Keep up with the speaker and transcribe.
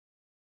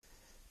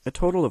A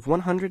total of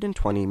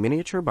 120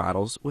 miniature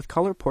bottles with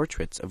color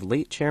portraits of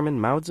late Chairman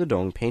Mao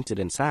Zedong painted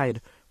inside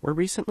were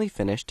recently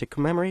finished to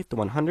commemorate the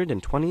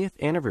 120th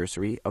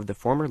anniversary of the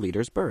former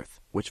leader's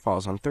birth, which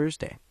falls on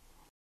Thursday.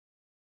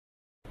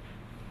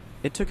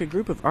 It took a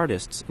group of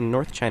artists in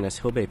North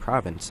China's Hebei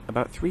province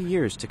about 3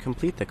 years to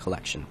complete the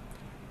collection,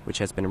 which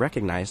has been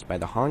recognized by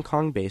the Hong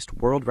Kong-based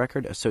World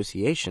Record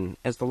Association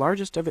as the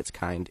largest of its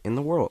kind in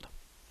the world.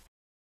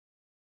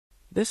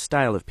 This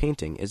style of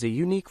painting is a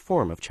unique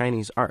form of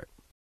Chinese art.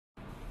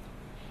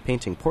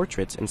 Painting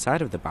portraits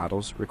inside of the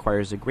bottles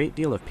requires a great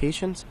deal of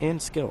patience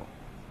and skill.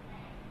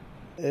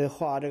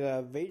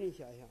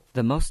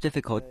 The most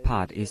difficult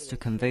part is to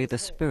convey the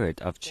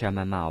spirit of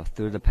Chairman Mao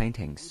through the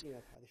paintings.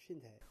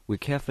 We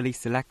carefully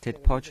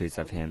selected portraits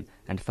of him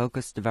and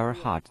focused very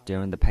hard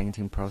during the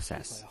painting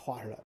process.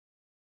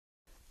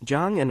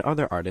 Zhang and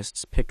other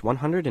artists picked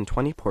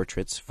 120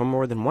 portraits from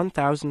more than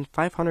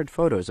 1,500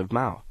 photos of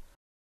Mao.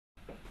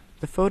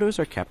 The photos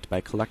are kept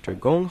by collector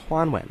Gong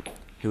Huanwen,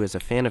 who is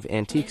a fan of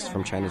antiques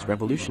from China's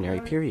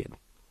revolutionary period.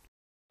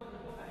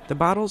 The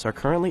bottles are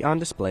currently on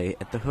display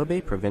at the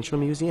Hebei Provincial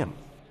Museum.